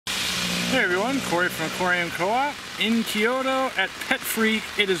Hey everyone, Corey from Aquarium Co-op in Kyoto at Pet Freek.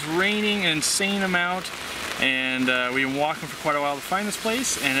 It is raining an insane amount, and we've been walking for quite a while to find this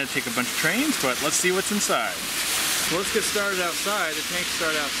place, and it'd take a bunch of trains, but let's see what's inside. So let's get started outside. The tanks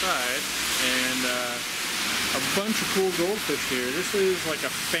start outside, and a bunch of cool goldfish here. This is like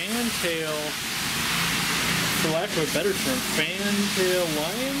a fantail, for lack of a better term, fantail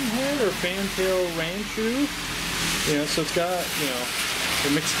lionhead or fantail ranchu. You know, so it's got, you know, a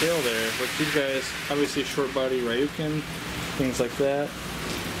mixed tail there, which these guys, obviously short body Ryukin, things like that.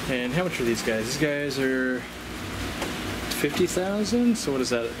 And how much are these guys? These guys are 50,000, so what is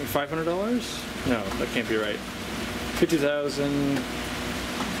that, $500? No, that can't be right. 50,000,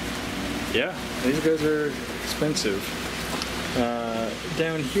 yeah, these guys are expensive.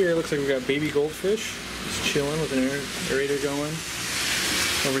 Down here, looks like we've got baby goldfish, just chilling with an aerator going.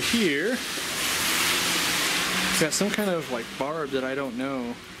 Over here, it's got some kind of like barb that I don't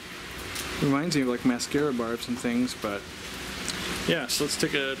know. Reminds me of like mascara barbs and things, but yeah, so let's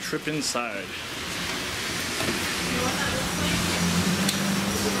take a trip inside.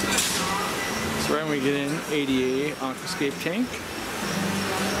 So right when we get in, ADA aquascape tank.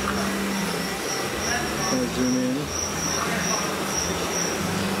 Gonna zoom in.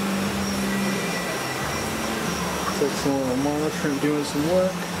 It's like some little mama shrimp doing some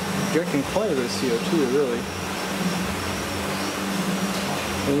work. Injecting quite a bit of CO2, really.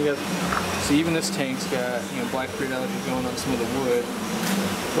 And you got, so even this tank's got, you know, black fruit algae going on some of the wood,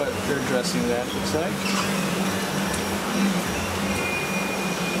 but they're addressing that, looks like.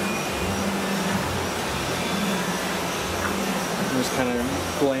 I'm just kind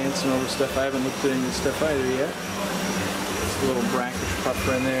of glancing over stuff. I haven't looked at any stuff either yet. Just a little brackish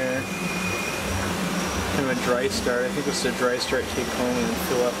puffer in there. Kind of a dry start. I think this is a dry start, take home and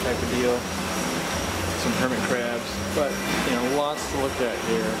fill up type of deal. Some hermit crabs, but you know, lots to look at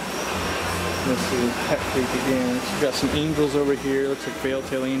here. Let's see, Pet Freek again. So we've got some angels over here. Looks like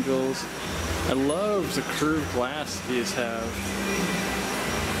veil-tail angels. I love the curved glass these have.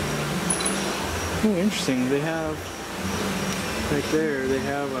 Oh, interesting. They have right there. They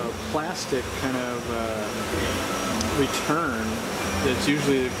have a plastic kind of return. It's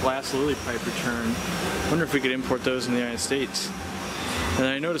usually a glass lily pipe return. I wonder if we could import those in the United States. And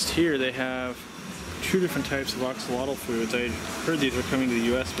I noticed here they have two different types of axolotl foods. I heard these were coming to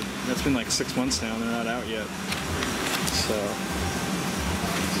the US, but that's been like 6 months now and they're not out yet. So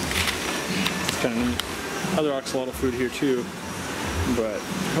it's kind of neat. Other axolotl food here too, but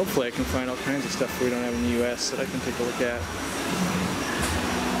hopefully I can find all kinds of stuff we don't have in the US that I can take a look at.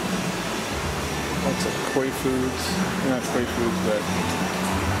 Lots of koi foods. Not koi foods, but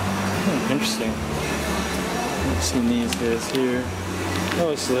interesting. Let's see these guys here. Oh,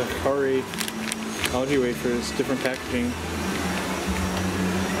 it's the Kari algae wafers, different packaging.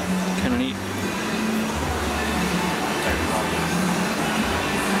 Kind of neat.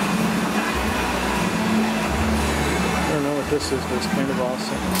 I don't know what this is, but it's kind of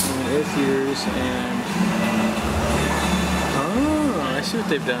awesome. Earth eaters and... Oh, I see what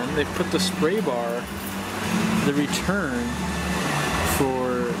they've done. They've put the spray bar, the return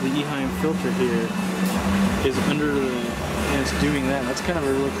for the Eheim filter here is under the... and it's doing that. That's kind of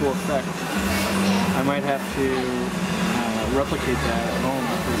a really cool effect. I might have to replicate that at home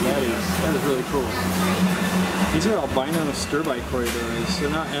because that is really cool. These are albino masturbite corridors. They're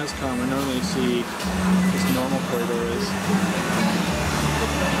not as common. I normally see just normal corridors.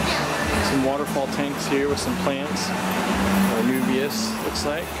 Some waterfall tanks here with some plants. Or nubius, looks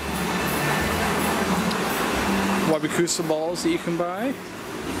like. Wabicusa balls that you can buy.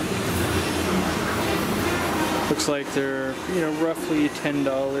 Looks like they're, you know, roughly $10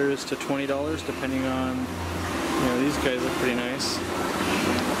 to $20 depending on, you know, these guys look pretty nice.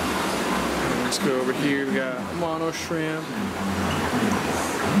 Let's go over here, we got mono shrimp.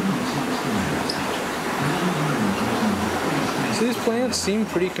 So these plants seem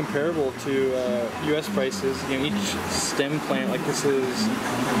pretty comparable to US prices. You know, each stem plant, like this is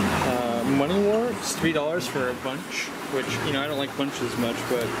Money War, it's $3 for a bunch, which, you know, I don't like bunches much,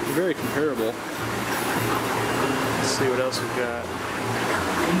 but very comparable. Let's see what else we've got.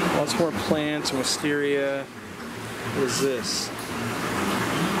 Lots more plants, wisteria. What is this?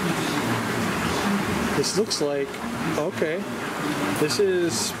 This looks like, okay, this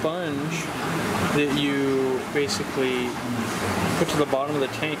is sponge that you basically put to the bottom of the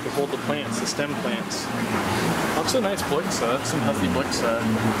tank to hold the plants, the stem plants. Looks a nice blixa, some healthy blixa.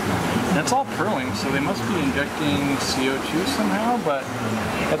 That's all purling, so they must be injecting CO2 somehow, but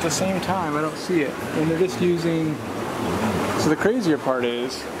at the same time, I don't see it. And they're just using, so the crazier part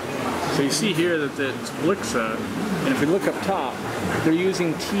is So you see here that it's Blixa, and if we look up top, they're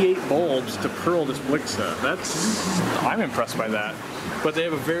using T8 bulbs to pearl this Blixa. I'm impressed by that. But they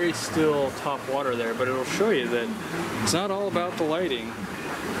have a very still top water there, but it'll show you that it's not all about the lighting.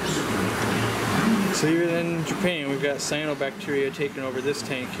 So here in Japan, we've got cyanobacteria taking over this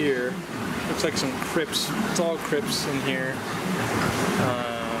tank here. Looks like some crypts. It's all crypts in here.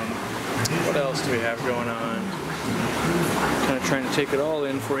 What else do we have going on? Kind of trying to take it all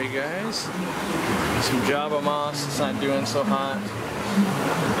in for you guys. Some Java moss. It's not doing so hot.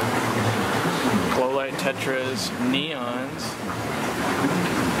 Glow light tetras, neons.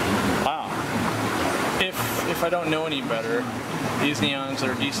 Wow. If I don't know any better, these neons that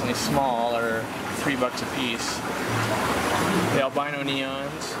are decently small are $3 a piece. The albino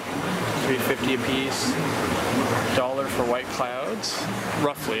neons, $3.50 a piece. $1 for white clouds,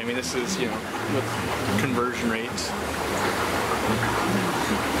 roughly. I mean, this is, you know, with conversion rates.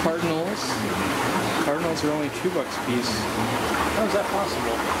 Cardinals. Cardinals are only $2 a piece. How is that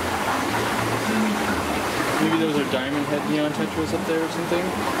possible? Maybe those are diamond head neon tetras up there or something.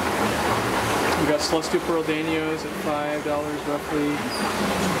 We've got Celestial Pearl Danios at $5 roughly.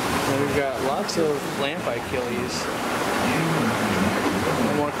 And we've got lots of lamp Achilles.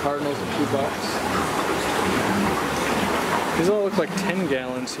 And more cardinals at $2. These all look like 10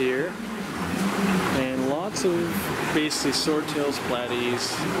 gallons here. And lots of basically swordtails,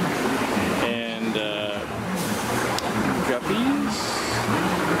 platies, and guppies.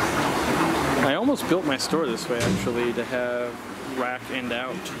 I almost built my store this way actually, to have rack and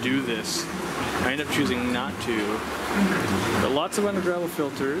out to do this. I ended up choosing not to. But lots of undergravel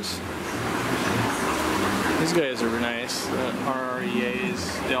filters. These guys are nice.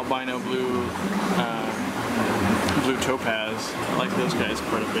 RREAs, the albino blue, blue topaz. I like those guys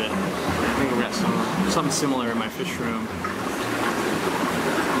quite a bit. I think we've got something similar in my fish room.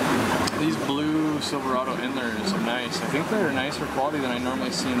 These blue Silverado Endlers are nice. I think they're nicer quality than I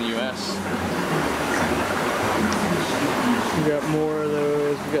normally see in the US. We got more of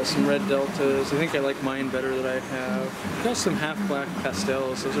those. We got some red deltas. I think I like mine better that I have. We've got some half black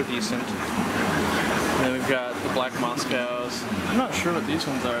pastels. Those are decent. And then we've got the black Moscows. I'm not sure what these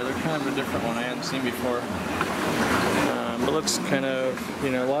ones are. They're kind of a different one I hadn't seen before. But looks kind of, you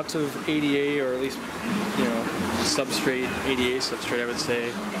know, lots of ADA, or at least, you know, substrate, ADA substrate, I would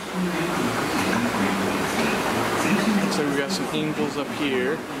say. So we've got some angels up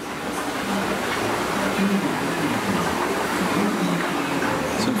here.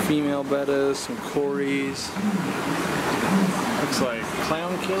 Some female bettas, some cories. Looks like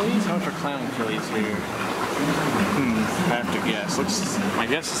clown killies. How much are clown killies here? I have to guess. My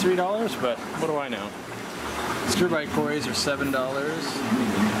guess is $3, but what do I know? Stir-bite cories are $7.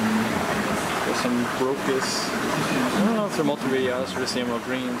 There's some brocus. I don't know if they're multivarialis or just emerald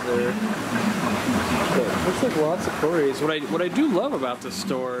greens there. But looks like lots of cories. What I do love about this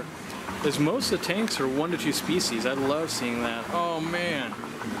store is most of the tanks are 1 to 2 species. I love seeing that. Oh man,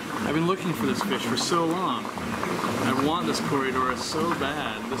 I've been looking for this fish for so long. I want this Corridor so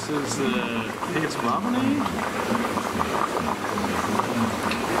bad. This is I think it's Robinade?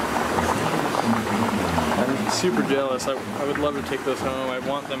 I'm super jealous. I would love to take those home. I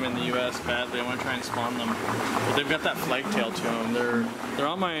want them in the US badly. I want to try and spawn them. But they've got that flagtail to them. They're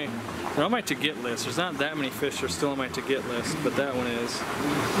on my to-get list. There's not that many fish that are still on my to-get list, but that one is.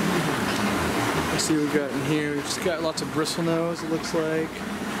 Let's see what we've got in here. We've just got lots of bristlenose, it looks like.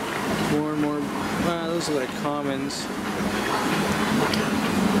 More and more. Those are like commons.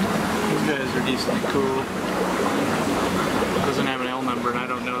 These guys are decently cool. Doesn't have an L number, and I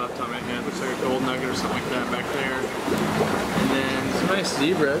don't know off the top of my head. Looks like a gold nugget or something like that back there. And then some nice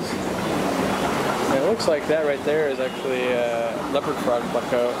zebras. And it looks like that right there is actually a leopard frog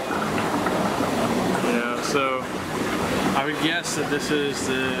bucko. You know, so I would guess that this is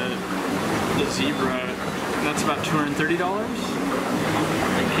the zebra. That's about $230.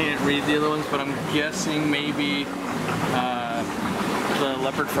 I can't read the other ones, but I'm guessing maybe the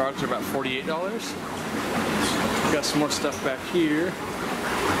leopard frogs are about $48. Got some more stuff back here.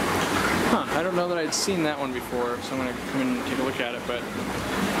 I don't know that I'd seen that one before, so I'm going to come in and take a look at it, but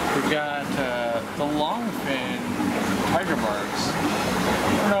we've got the longfin tiger barbs.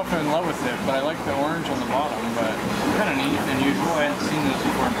 I don't know if I'm in love with it, but I like the orange on the bottom, but kind of neat and unusual. I hadn't seen those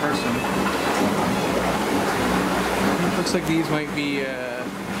before in person. Looks like these might be,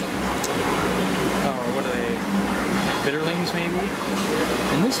 what are they? Bitterlings, maybe?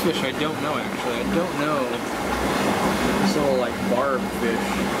 And this fish I don't know, actually. I don't know this little, like, barb fish.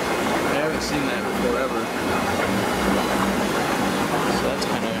 I haven't seen that before, ever. So that's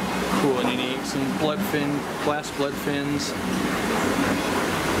kind of cool and unique. Some bloodfin, glass blood fins.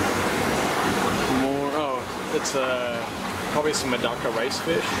 It's probably some Medaka rice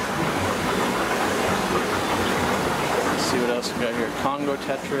fish. Let's see what else we got here. Congo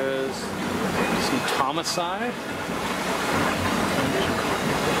tetras, some Thomasai.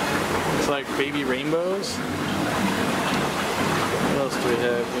 It's like baby rainbows. What else do we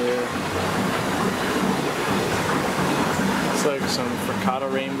have here? It's like some frittata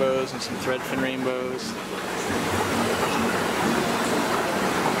rainbows and some threadfin rainbows.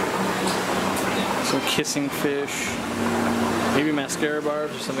 Some kissing fish. Maybe mascara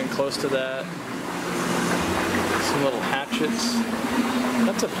barbs or something close to that. Some little hatchets.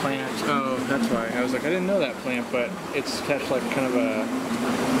 That's a plant. Oh, that's why. I was like, I didn't know that plant, but it's attached like kind of a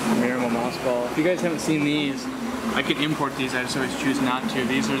Miracle moss ball. If you guys haven't seen these, I could import these, I just always choose not to.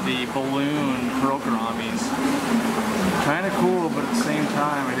 These are the balloon Hirokaramis. Kind of cool, but at the same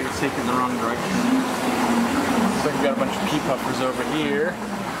time, I think it's taking the wrong direction. Looks like we got a bunch of pea puffers over here.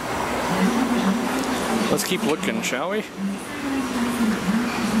 Let's keep looking, shall we?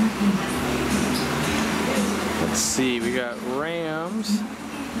 Let's see, we got rams.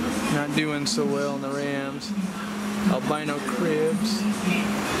 Not doing so well in the rams. Albino cribs.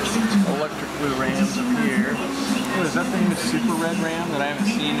 Electric blue rams up here. What is that thing, the super red ram that I haven't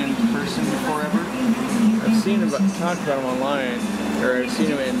seen in person before ever? I've seen about, talked about them online, or I've seen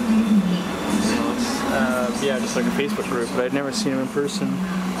them in, yeah, just like a Facebook group, but I'd never seen them in person.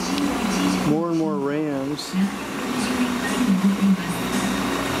 More and more rams.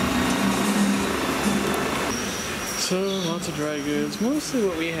 So, lots of dry goods. Mostly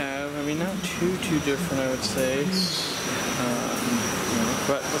what we have. I mean, not too different, I would say.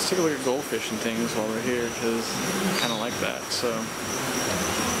 But let's take a look at goldfish and things while we're here, because I kind of like that. So,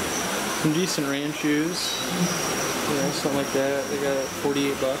 some decent ranch shoes. Yeah, something like that. They got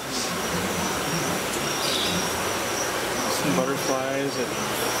 48 bucks. Some butterflies at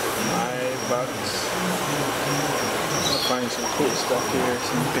 5 bucks. I'll find some cool stuff here,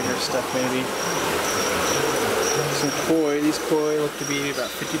 some bigger stuff maybe. Some koi. These koi look to be about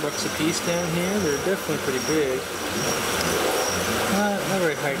 50 bucks a piece down here. They're definitely pretty big. Not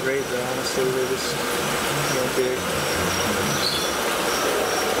very high grade though, honestly. They're just big.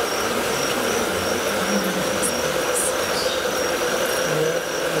 Yeah,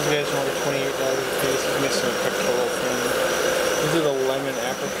 these guys are only $28 a piece. It's missing a pectoral fin. These are the lemon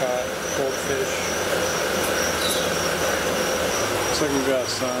apricot goldfish. Looks like we've got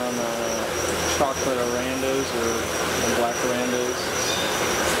some chocolate arandas or black arandas.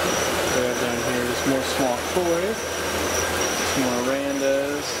 We have down here just more small koi, some more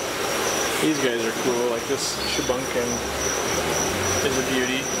arandas. These guys are cool, like this shibunkin is a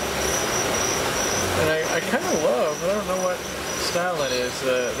beauty. And I kind of love, I don't know what style that is,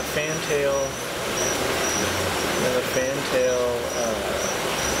 the fantail,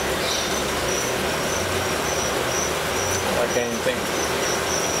 I can't even think.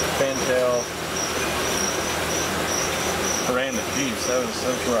 Fantail Aranda. Jeez, that was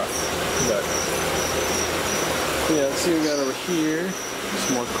rough. But yeah, let's see what we got over here.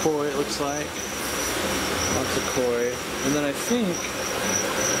 Some more koi, it looks like. Lots of koi. And then I think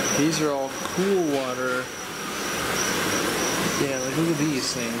these are all cool water. Yeah, like look at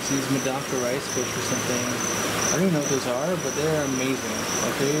these things. These Medaka rice fish or something. I don't even know what those are, but they're amazing.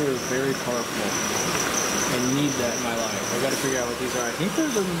 Like they are very powerful. I need that in my life. I gotta figure out what these are. I think they're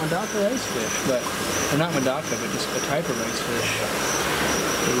the Medaka rice fish, but they're not Medaka, but just a type of rice fish.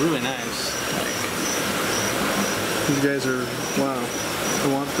 They're really nice. Like, these guys are, wow, I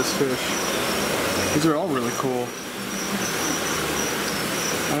want this fish. These are all really cool.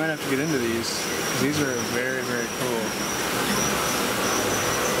 I might have to get into these, because these are very, very cool.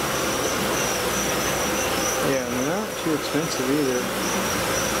 Yeah, and they're not too expensive either.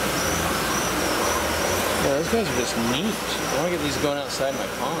 Yeah, those guys are just neat. I want to get these going outside my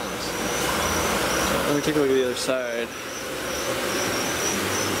ponds. Let me take a look at the other side.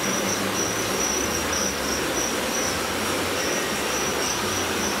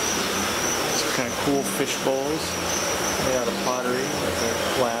 Some kind of cool fish bowls made out of pottery, like a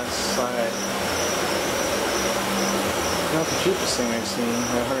glass side. Not the cheapest thing I've seen.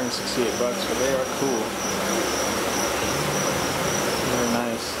 They're 168 bucks, but they are cool. They're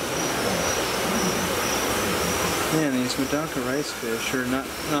nice. Man, these Medaka rice fish, or not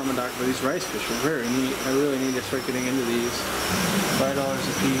Medaka, but these rice fish are very neat. I really need to start getting into these. $5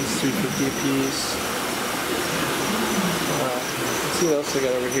 a piece, $3.50 a piece. Let's see what else they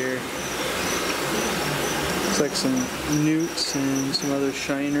got over here. Looks like some newts and some other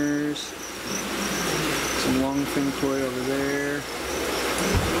shiners. Some longfin koi over there.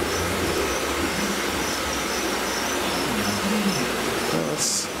 Well,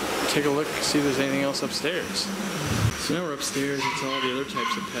 let's take a look, see if there's anything else upstairs. So now we're upstairs, it's all the other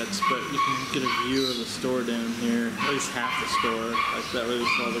types of pets, but you can get a view of the store down here, at least half the store. Like that was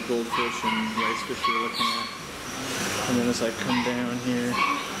all the goldfish and rice fish we were looking at. And then as I come down here,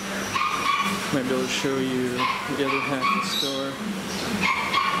 might be able to show you the other half of the store.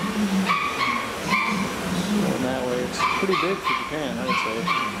 Going that way, it's pretty big for Japan, I would say.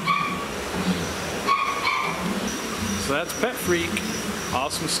 So that's Pet Freek.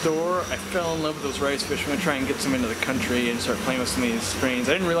 Awesome store. I fell in love with those rice fish. I'm going to try and get some into the country and start playing with some of these strains.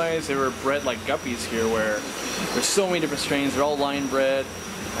 I didn't realize they were bred like guppies here, where there's so many different strains. They're all line bred.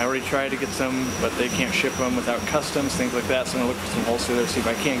 I already tried to get some, but they can't ship them without customs, things like that. So I'm going to look for some wholesalers, see if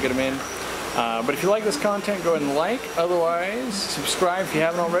I can't get them in. But if you like this content, go ahead and like. Otherwise, subscribe if you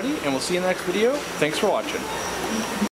haven't already, and we'll see you in the next video. Thanks for watching.